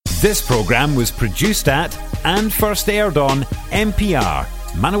This programme was produced at and first aired on MPR,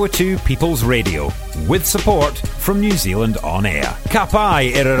 Manawatu People's Radio, with support from New Zealand On Air. Ka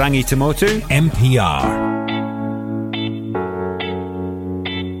pai Irarangi Tamotu, MPR.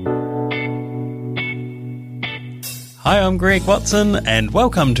 Hi, I'm Greg Watson, and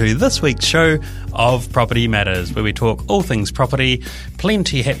welcome to this week's show of Property Matters, where we talk all things property.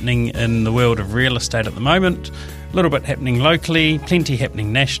 Plenty happening in the world of real estate at the moment, a little bit happening locally, plenty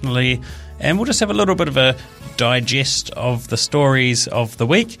happening nationally, and we'll just have a little bit of a digest of the stories of the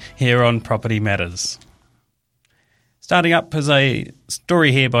week here on Property Matters. Starting up is a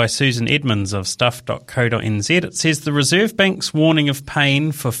story here by Susan Edmonds of stuff.co.nz. It says the Reserve Bank's warning of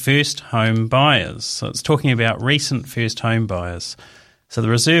pain for first home buyers. So it's talking about recent first home buyers. So the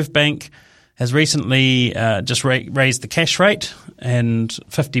Reserve Bank has recently just raised the cash rate and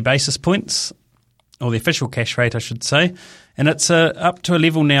 50 basis points, or the official cash rate I should say, and it's up to a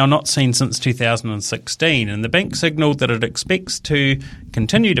level now not seen since 2016. And the bank signalled that it expects to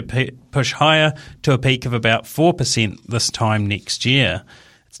continue to push higher to a peak of about 4% this time next year.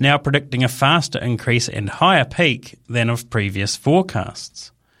 It's now predicting a faster increase and higher peak than of previous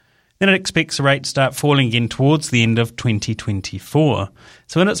forecasts. Then it expects the rate to start falling again towards the end of 2024.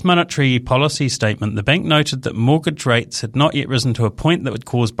 So in its monetary policy statement, the bank noted that mortgage rates had not yet risen to a point that would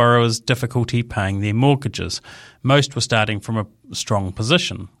cause borrowers difficulty paying their mortgages. Most were starting from a strong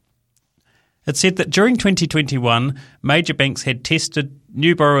position. It said that during 2021, major banks had tested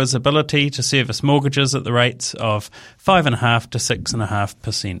new borrowers' ability to service mortgages at the rates of 5.5% to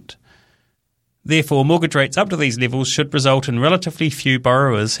 6.5%. Therefore, mortgage rates up to these levels should result in relatively few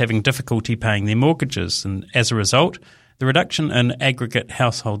borrowers having difficulty paying their mortgages, and as a result, the reduction in aggregate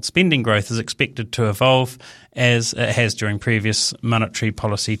household spending growth is expected to evolve as it has during previous monetary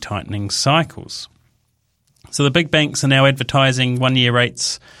policy tightening cycles. So the big banks are now advertising one-year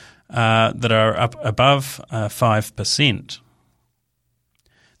rates that are up above 5%. The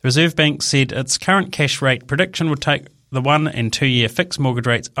Reserve Bank said its current cash rate prediction would take the 1 and 2 year fixed mortgage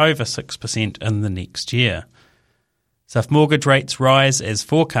rates over 6% in the next year. So if mortgage rates rise as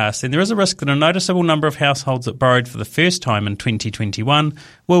forecast, then there is a risk that a noticeable number of households that borrowed for the first time in 2021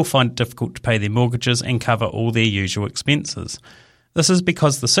 will find it difficult to pay their mortgages and cover all their usual expenses. This is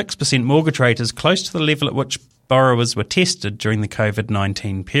because the 6% mortgage rate is close to the level at which borrowers were tested during the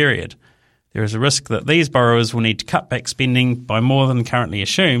COVID-19 period. There is a risk that these borrowers will need to cut back spending by more than currently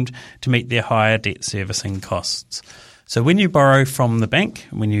assumed to meet their higher debt servicing costs. So when you borrow from the bank,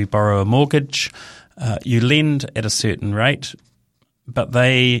 when you borrow a mortgage, you lend at a certain rate, but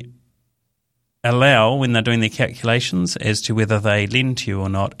they allow, when they're doing their calculations as to whether they lend to you or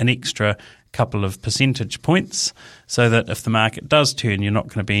not, an extra couple of percentage points so that if the market does turn, you're not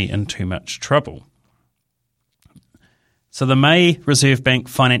going to be in too much trouble. So the May Reserve Bank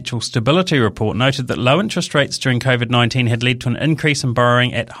Financial Stability Report noted that low interest rates during COVID-19 had led to an increase in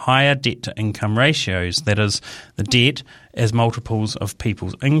borrowing at higher debt-to-income ratios, that is, the debt as multiples of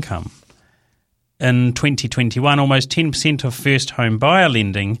people's income. In 2021, almost 10% of first home buyer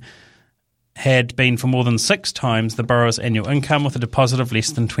lending had been for more than 6 times the borrower's annual income with a deposit of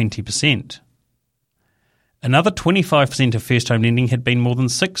less than 20%. Another 25% of first-home lending had been more than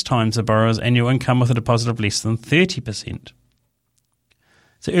 6 times the borrower's annual income with a deposit of less than 30%.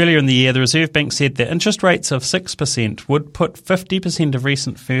 So earlier in the year, the Reserve Bank said that interest rates of 6% would put 50% of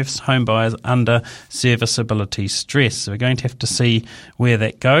recent first-home buyers under serviceability stress. So we're going to have to see where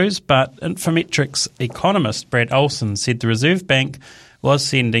that goes. But Infometrics economist Brad Olson said the Reserve Bank was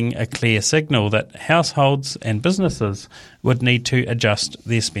sending a clear signal that households and businesses would need to adjust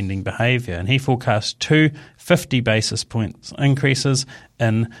their spending behaviour. And he forecast 2 50 basis points increases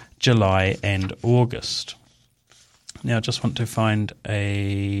in July and August. Now I just want to find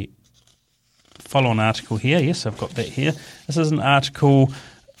a follow-on article here. Yes, I've got that here. This is an article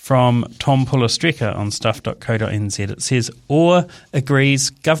from Tom Puller-Strecker on stuff.co.nz. It says, OR agrees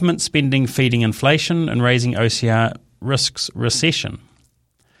government spending feeding inflation and raising OCR risks recession.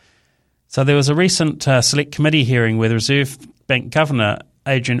 So there was a recent select committee hearing where the Reserve Bank Governor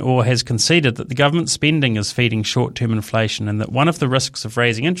Adrian Orr has conceded that the government spending is feeding short-term inflation and that one of the risks of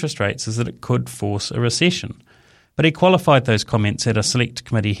raising interest rates is that it could force a recession. But he qualified those comments at a select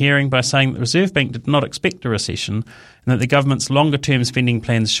committee hearing by saying that the Reserve Bank did not expect a recession and that the government's longer-term spending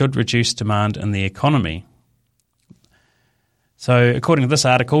plans should reduce demand in the economy. So according to this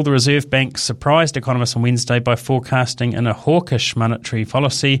article, the Reserve Bank surprised economists on Wednesday by forecasting in a hawkish monetary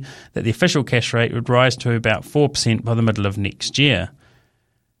policy that the official cash rate would rise to about 4% by the middle of next year.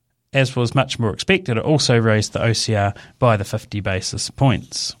 As was much more expected, it also raised the OCR by the 50 basis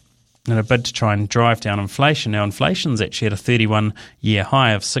points. in a bid to try and drive down inflation. Now, inflation's actually at a 31-year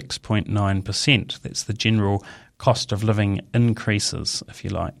high of 6.9%. That's the general cost of living increases, if you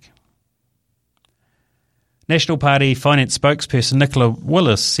like. National Party finance spokesperson Nicola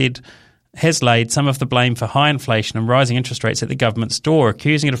Willis has laid some of the blame for high inflation and rising interest rates at the government's door,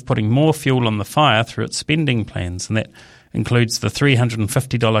 accusing it of putting more fuel on the fire through its spending plans, and that includes the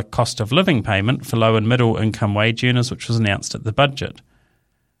 $350 cost of living payment for low and middle income wage earners, which was announced at the budget.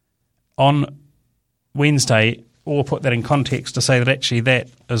 On Wednesday, or put that in context to say that actually that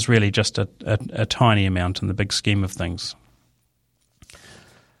is really just a tiny amount in the big scheme of things.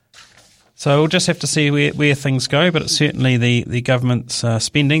 So we'll just have to see where things go, but it's certainly the government's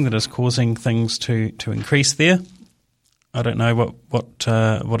spending that is causing things to increase there. I don't know what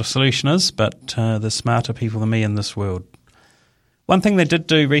a solution is, but there's smarter people than me in this world. One thing they did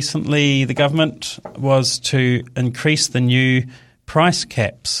do recently, the government, was to increase the new price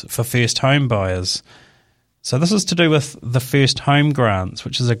caps for first home buyers. So this is to do with the First Home Grants,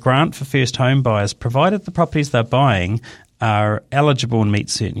 which is a grant for first home buyers, provided the properties they're buying are eligible and meet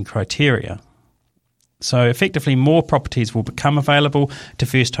certain criteria. So effectively more properties will become available to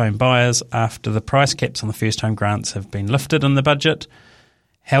first home buyers after the price caps on the first home grants have been lifted in the budget.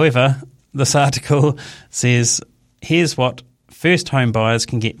 However, this article says, here's what first home buyers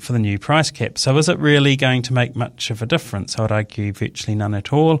can get for the new price cap. So is it really going to make much of a difference? I would argue virtually none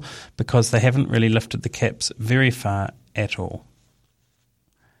at all, because they haven't really lifted the caps very far at all.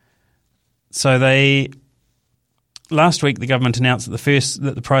 So last week the government announced that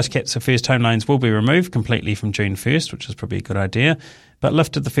the price caps for first home loans will be removed completely from June 1st, which is probably a good idea, but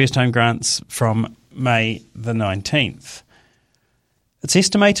lifted the first home grants from May the 19th. It's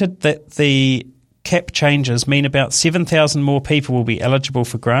estimated that the cap changes mean about 7,000 more people will be eligible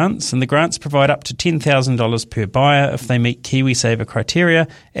for grants, and the grants provide up to $10,000 per buyer if they meet KiwiSaver criteria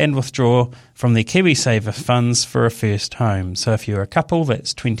and withdraw from their KiwiSaver funds for a first home. So if you're a couple,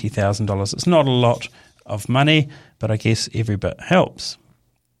 that's $20,000. It's not a lot of money, but I guess every bit helps.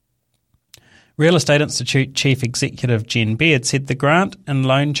 Real Estate Institute Chief Executive Jen Baird said the grant and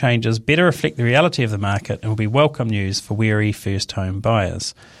loan changes better reflect the reality of the market and will be welcome news for wary first home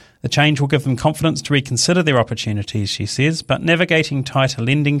buyers. The change will give them confidence to reconsider their opportunities, she says, but navigating tighter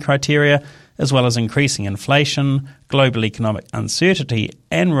lending criteria, as well as increasing inflation, global economic uncertainty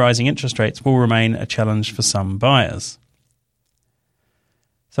and rising interest rates will remain a challenge for some buyers.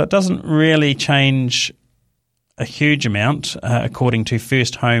 So it doesn't really change a huge amount, according to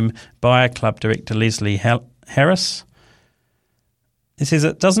First Home Buyer Club Director Leslie Harris. He says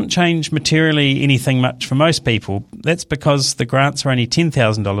it doesn't change materially anything much for most people. That's because the grants are only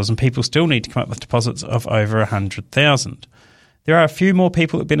 $10,000 and people still need to come up with deposits of over $100,000. There are a few more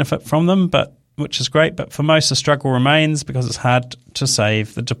people that benefit from them, which is great, but for most the struggle remains because it's hard to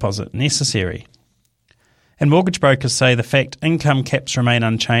save the deposit necessary. And mortgage brokers say the fact income caps remain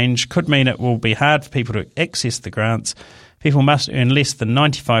unchanged could mean it will be hard for people to access the grants. People must earn less than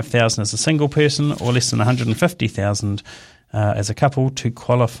 $95,000 as a single person or less than $150,000 as a couple to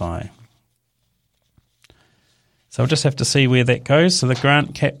qualify. So we'll just have to see where that goes. So the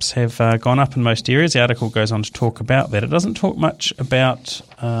grant caps have gone up in most areas. The article goes on to talk about that. It doesn't talk much about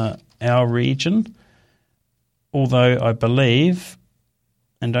our region, although I believe,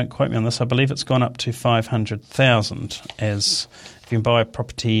 and don't quote me on this, I believe it's gone up to $500,000. As if you can buy a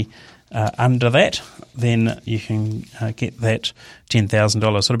property under that, then you can get that $10,000.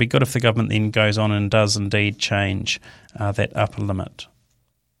 So it'll be good if the government then goes on and does indeed change that upper limit.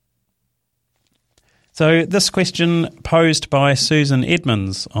 So this question posed by Susan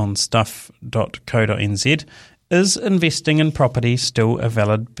Edmonds on stuff.co.nz, is investing in property still a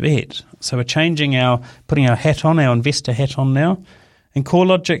valid bet? So we're putting our hat on, our investor hat on now. And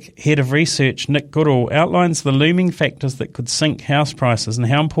CoreLogic Head of Research Nick Goodall outlines the looming factors that could sink house prices and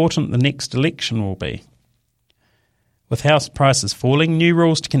how important the next election will be. With house prices falling, new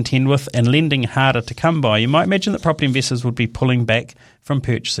rules to contend with and lending harder to come by, you might imagine that property investors would be pulling back from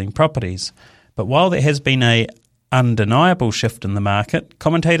purchasing properties. But while there has been an undeniable shift in the market,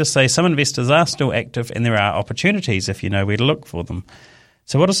 commentators say some investors are still active and there are opportunities if you know where to look for them.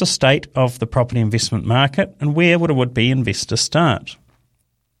 So what is the state of the property investment market and where would a would-be investor start?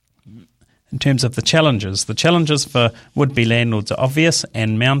 In terms of the challenges for would-be landlords are obvious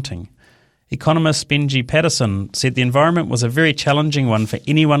and mounting. Economist Benji Patterson said the environment was a very challenging one for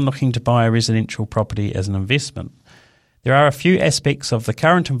anyone looking to buy a residential property as an investment. There are a few aspects of the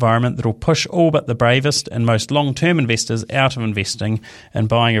current environment that will push all but the bravest and most long-term investors out of investing and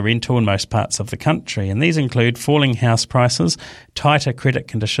buying a rental in most parts of the country, and these include falling house prices, tighter credit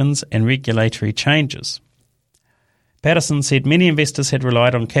conditions and regulatory changes. Patterson said many investors had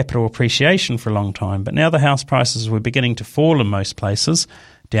relied on capital appreciation for a long time, but now the house prices were beginning to fall in most places,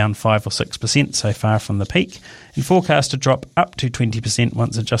 down 5 or 6% so far from the peak, and forecast to drop up to 20%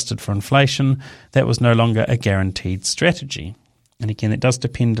 once adjusted for inflation. That was no longer a guaranteed strategy. And again, it does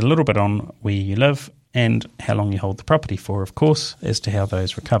depend a little bit on where you live and how long you hold the property for, of course, as to how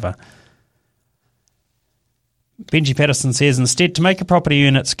those recover. Benji Patterson says, instead, to make a property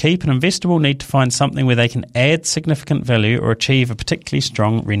earn its keep, an investor will need to find something where they can add significant value or achieve a particularly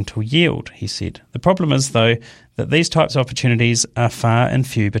strong rental yield, he said. The problem is, though, that these types of opportunities are far and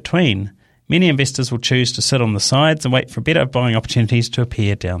few between. Many investors will choose to sit on the sides and wait for better buying opportunities to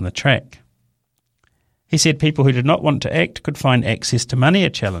appear down the track. He said people who did not want to act could find access to money a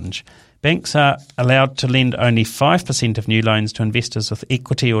challenge. Banks are allowed to lend only 5% of new loans to investors with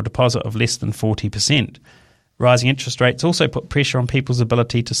equity or deposit of less than 40%. Rising interest rates also put pressure on people's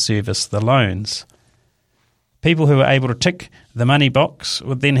ability to service the loans. People who are able to tick the money box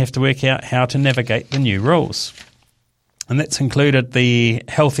would then have to work out how to navigate the new rules. And that's included the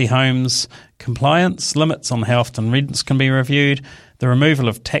Healthy Homes compliance, limits on how often rents can be reviewed, the removal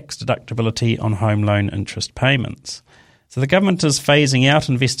of tax deductibility on home loan interest payments. So the government is phasing out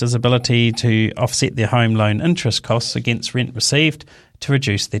investors' ability to offset their home loan interest costs against rent received to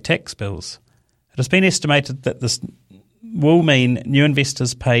reduce their tax bills. It has been estimated that this will mean new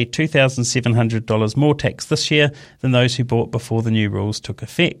investors pay $2,700 more tax this year than those who bought before the new rules took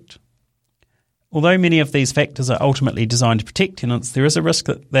effect. Although many of these factors are ultimately designed to protect tenants, there is a risk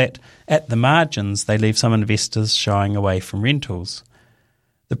that at the margins they leave some investors shying away from rentals.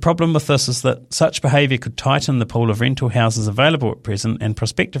 The problem with this is that such behaviour could tighten the pool of rental houses available at present, and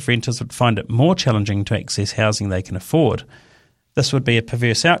prospective renters would find it more challenging to access housing they can afford. This would be a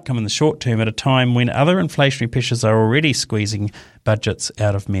perverse outcome in the short term at a time when other inflationary pressures are already squeezing budgets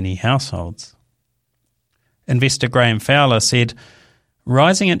out of many households. Investor Graham Fowler said,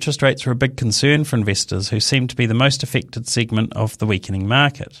 rising interest rates are a big concern for investors who seem to be the most affected segment of the weakening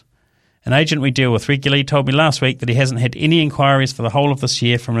market. An agent we deal with regularly told me last week that he hasn't had any inquiries for the whole of this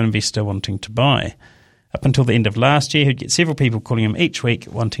year from an investor wanting to buy. Up until the end of last year, he'd get several people calling him each week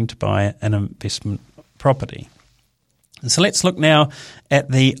wanting to buy an investment property. So let's look now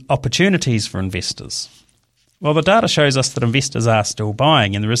at the opportunities for investors. Well, the data shows us that investors are still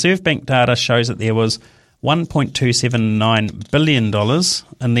buying, and the Reserve Bank data shows that there was $1.279 billion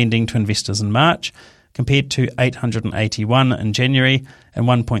in lending to investors in March, compared to $881 in January and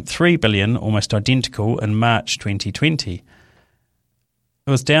 $1.3 billion, almost identical, in March 2020. It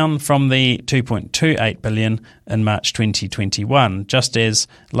was down from the $2.28 billion in March 2021, just as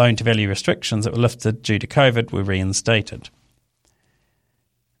loan-to-value restrictions that were lifted due to COVID were reinstated.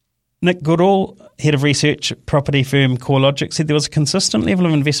 Nick Goodall, head of research at property firm CoreLogic, said there was a consistent level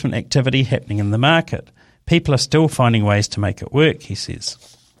of investment activity happening in the market. People are still finding ways to make it work, he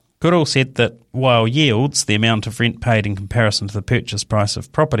says. Goodall said that while yields, the amount of rent paid in comparison to the purchase price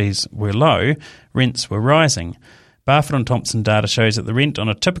of properties, were low, rents were rising. Barfoot and Thompson data shows that the rent on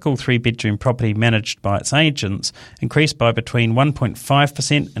a typical three-bedroom property managed by its agents increased by between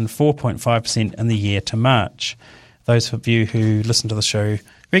 1.5% and 4.5% in the year to March. Those of you who listen to the show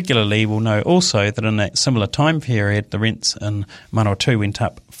regularly will know also that in that similar time period, the rents in Manawatu went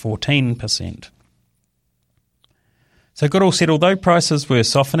up 14%. So Goodall said although prices were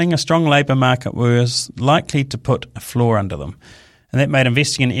softening, a strong labour market was likely to put a floor under them, and that made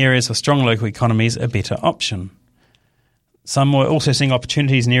investing in areas with strong local economies a better option. Some were also seeing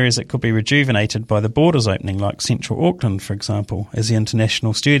opportunities in areas that could be rejuvenated by the borders opening, like central Auckland, for example, as the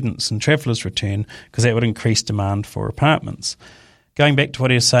international students and travellers return, because that would increase demand for apartments. Going back to what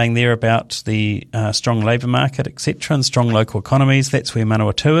he was saying there about the strong labour market, etc., and strong local economies, that's where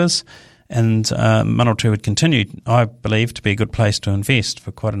Manawatu is, and Manawatu would continue, I believe, to be a good place to invest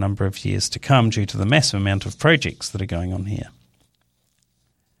for quite a number of years to come due to the massive amount of projects that are going on here.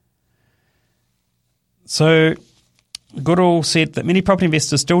 So Goodall said that many property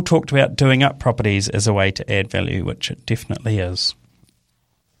investors still talked about doing up properties as a way to add value, which it definitely is.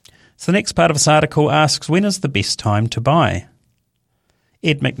 So the next part of this article asks, when is the best time to buy?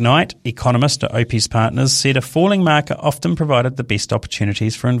 Ed McKnight, economist at Opes Partners, said a falling market often provided the best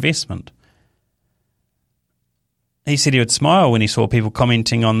opportunities for investment. He said he would smile when he saw people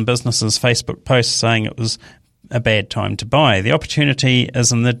commenting on businesses' Facebook posts saying it was a bad time to buy. The opportunity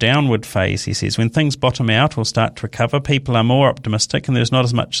is in the downward phase, he says. When things bottom out or start to recover, people are more optimistic and there's not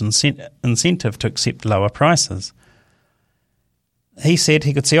as much incentive to accept lower prices. He said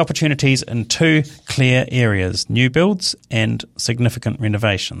he could see opportunities in two clear areas, new builds and significant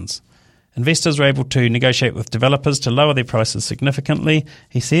renovations. Investors were able to negotiate with developers to lower their prices significantly,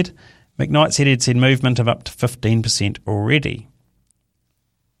 he said. McKnight said he'd seen movement of up to 15% already.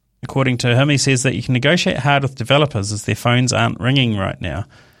 According to him, he says that you can negotiate hard with developers as their phones aren't ringing right now.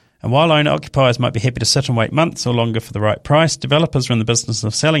 And while owner-occupiers might be happy to sit and wait months or longer for the right price, developers are in the business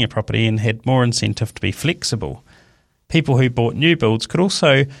of selling a property and had more incentive to be flexible. People who bought new builds could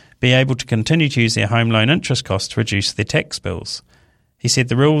also be able to continue to use their home loan interest costs to reduce their tax bills. He said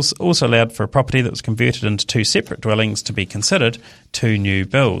the rules also allowed for a property that was converted into 2 separate dwellings to be considered 2 new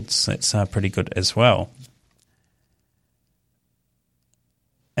builds. That's pretty good as well.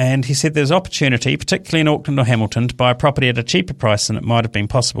 And he said there's opportunity, particularly in Auckland or Hamilton, to buy a property at a cheaper price than it might have been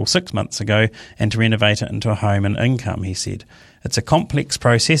possible 6 months ago and to renovate it into a home and income, he said. It's a complex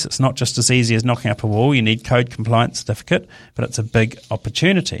process. It's not just as easy as knocking up a wall. You need code compliance certificate, but it's a big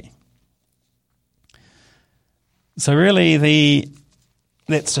opportunity. So really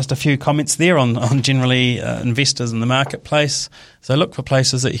that's just a few comments there on generally investors in the marketplace. So look for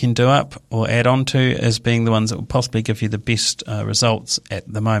places that you can do up or add on to as being the ones that will possibly give you the best results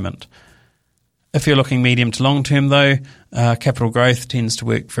at the moment. If you're looking medium to long term though, capital growth tends to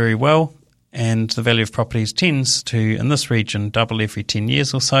work very well, and the value of properties tends to, in this region, double every 10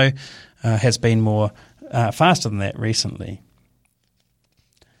 years or so, has been more faster than that recently.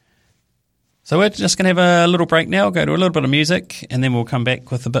 So we're just going to have a little break now, go to a little bit of music, and then we'll come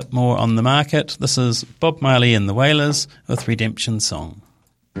back with a bit more on the market. This is Bob Marley and the Wailers with Redemption Song.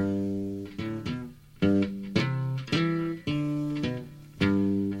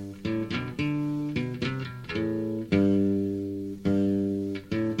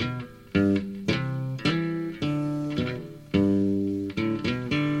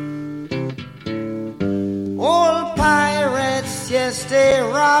 Old pirates, yes, they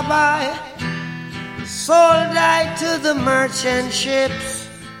rob I. Sold I to the merchant ships.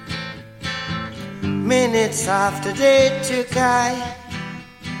 Minutes after they took I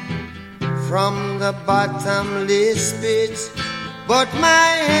from the bottomless pit, but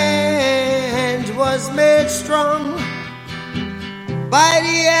my hand was made strong by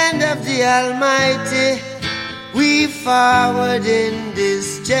the hand of the Almighty. We forward in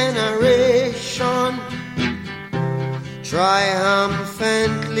this generation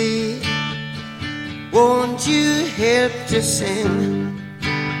triumphantly. Won't you help to sing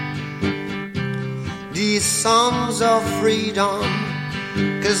these songs of freedom?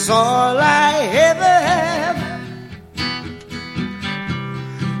 'Cause all I ever have,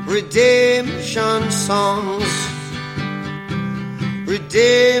 redemption songs,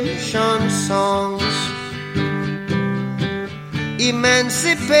 redemption songs.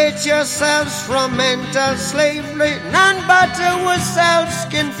 Emancipate yourselves from mental slavery. None but ourselves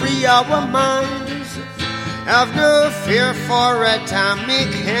can free our minds. Have no fear for atomic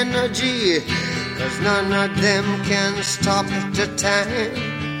energy, 'cause none of them can stop the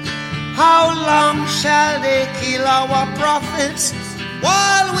time. How long shall they kill our prophets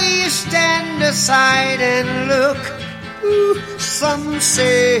while we stand aside and look? Ooh, some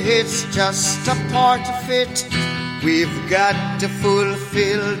say it's just a part of it. We've got to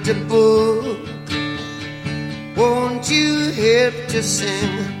fulfill the book. Won't you help to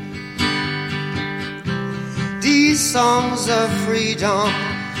sing these songs of freedom?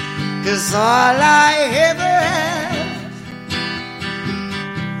 'Cause all I ever have,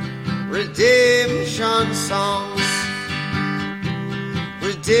 redemption songs,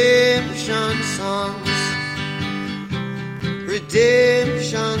 redemption songs,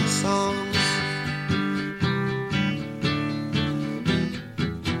 redemption songs.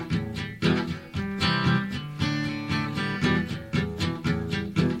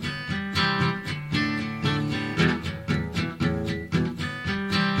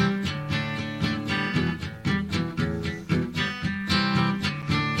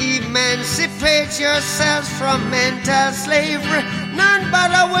 Emancipate yourselves from mental slavery. None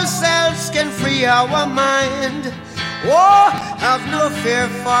but ourselves can free our mind. Oh, have no fear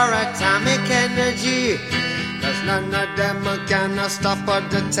for atomic energy, 'cause none of them are gonna stop at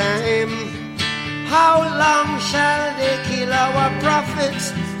the time. How long shall they kill our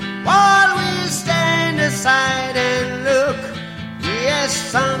prophets while we stand aside and look? Yes,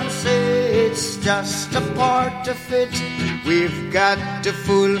 some say it's just a part of it. We've got to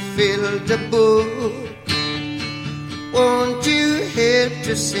fulfill the book. Won't you help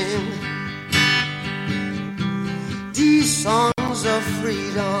to sing these songs of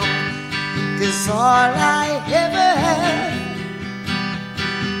freedom? 'Cause all I ever have,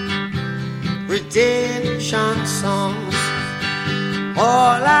 redemption songs.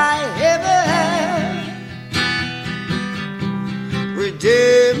 All I ever have,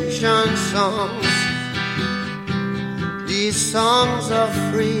 redemption songs. These songs of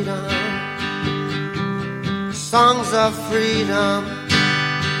freedom. songs of freedom.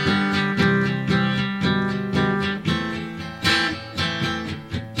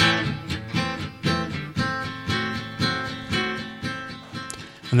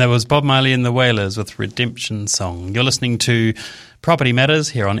 And that was Bob Marley and the Wailers with Redemption Song. You're listening to Property Matters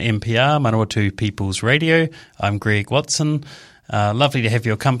here on MPR, Manawatu People's Radio. I'm Greg Watson. Lovely to have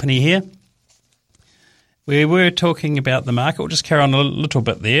your company here. We were talking about the market. We'll just carry on a little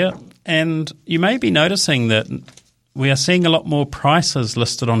bit there. And you may be noticing that we are seeing a lot more prices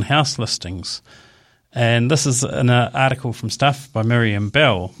listed on house listings. And this is an article from Stuff by Miriam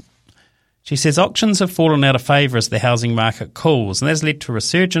Bell. She says auctions have fallen out of favour as the housing market cools, and that's led to a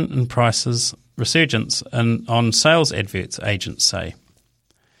resurgence on sales adverts, agents say.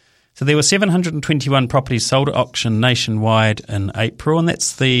 So there were 721 properties sold at auction nationwide in April, and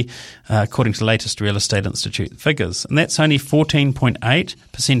that's according to the latest Real Estate Institute figures. And that's only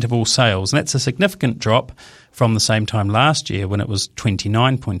 14.8% of all sales, and that's a significant drop from the same time last year when it was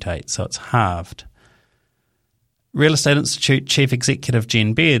 29.8%, so it's halved. Real Estate Institute Chief Executive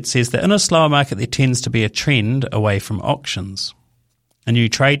Jen Baird says that in a slower market there tends to be a trend away from auctions. A new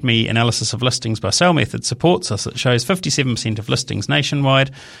Trade Me analysis of listings by sale method supports us. It shows 57% of listings nationwide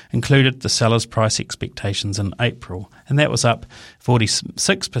included the seller's price expectations in April, and that was up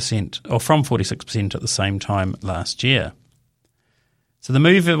 46%, or from 46% at the same time last year. So the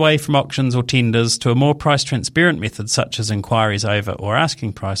move away from auctions or tenders to a more price-transparent method such as inquiries over or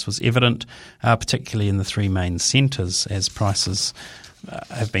asking price was evident, particularly in the three main centres, as prices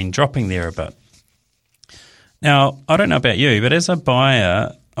have been dropping there a bit. Now, I don't know about you, but as a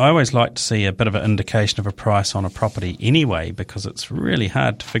buyer, I always like to see a bit of an indication of a price on a property anyway, because it's really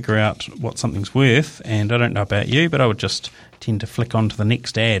hard to figure out what something's worth, and I don't know about you, but I would just tend to flick on to the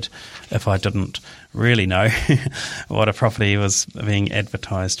next ad if I didn't really know what a property was being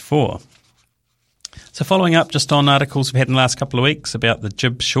advertised for. So following up just on articles we've had in the last couple of weeks about the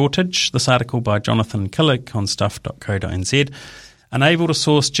GIB shortage, this article by Jonathan Killick on stuff.co.nz. Unable to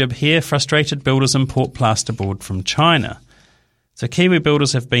source GIB here, frustrated builders import plasterboard from China. So Kiwi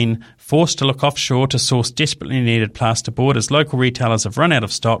builders have been forced to look offshore to source desperately needed plasterboard as local retailers have run out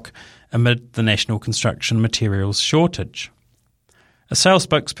of stock amid the national construction materials shortage. A sales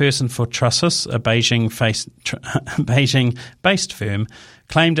spokesperson for Trussus, a Beijing-based firm,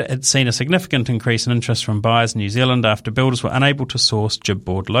 claimed it had seen a significant increase in interest from buyers in New Zealand after builders were unable to source GIB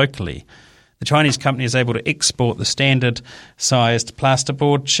board locally. The Chinese company is able to export the standard-sized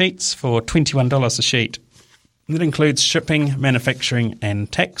plasterboard sheets for $21 a sheet. That includes shipping, manufacturing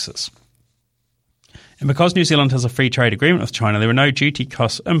and taxes. And because New Zealand has a free trade agreement with China, there are no duty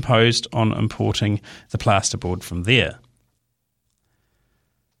costs imposed on importing the plasterboard from there.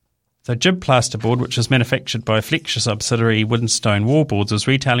 So GIB plasterboard, which is manufactured by Fletcher subsidiary Windstone Wallboards, was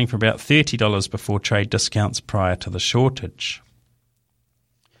retailing for about $30 before trade discounts prior to the shortage.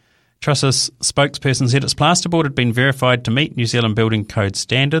 Trussus spokesperson said its plasterboard had been verified to meet New Zealand Building Code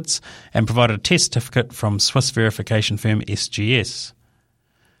standards and provided a test certificate from Swiss verification firm SGS.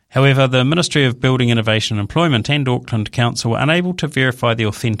 However, the Ministry of Building Innovation and Employment and Auckland Council were unable to verify the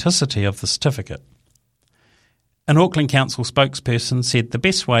authenticity of the certificate. An Auckland Council spokesperson said the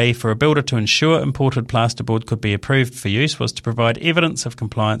best way for a builder to ensure imported plasterboard could be approved for use was to provide evidence of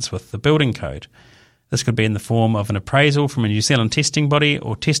compliance with the building code. This could be in the form of an appraisal from a New Zealand testing body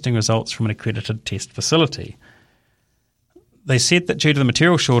or testing results from an accredited test facility. They said that due to the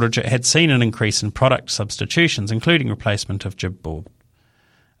material shortage, it had seen an increase in product substitutions, including replacement of GIB board.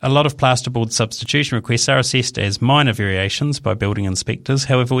 A lot of plasterboard substitution requests are assessed as minor variations by building inspectors.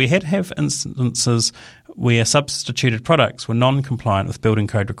 However, we had have instances where substituted products were non-compliant with building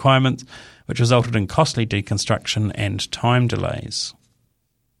code requirements, which resulted in costly deconstruction and time delays.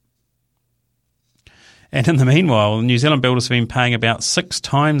 And in the meanwhile, New Zealand builders have been paying about 6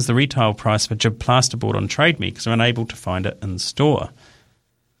 times the retail price for GIB plasterboard on Trade Me because they're unable to find it in store.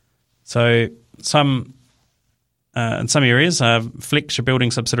 So in some areas, Fletcher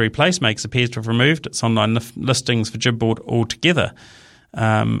Building subsidiary Placemakers appears to have removed its online listings for GIB board altogether.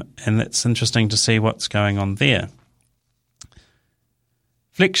 And it's interesting to see what's going on there.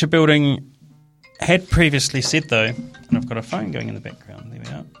 Fletcher Building had previously said, though, and I've got a phone going in the background. There we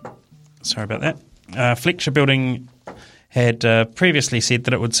are. Sorry about that. Fletcher Building had previously said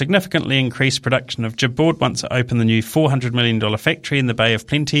that it would significantly increase production of GIB board once it opened the new $400 million factory in the Bay of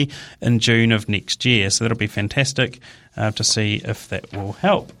Plenty in June of next year. So that'll be fantastic to see if that will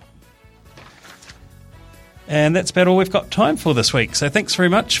help. And that's about all we've got time for this week. So thanks very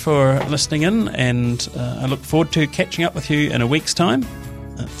much for listening in, and I look forward to catching up with you in a week's time.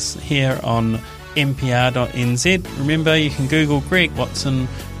 It's here on mpr.nz. Remember, you can Google Greg Watson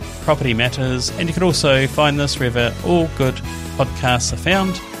Property Matters, and you can also find this wherever all good podcasts are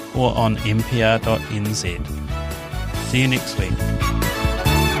found or on mpr.nz. See you next week.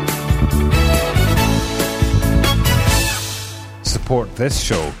 Support this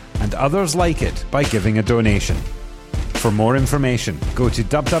show and others like it by giving a donation. For more information, go to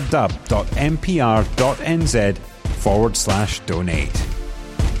www.mpr.nz/donate.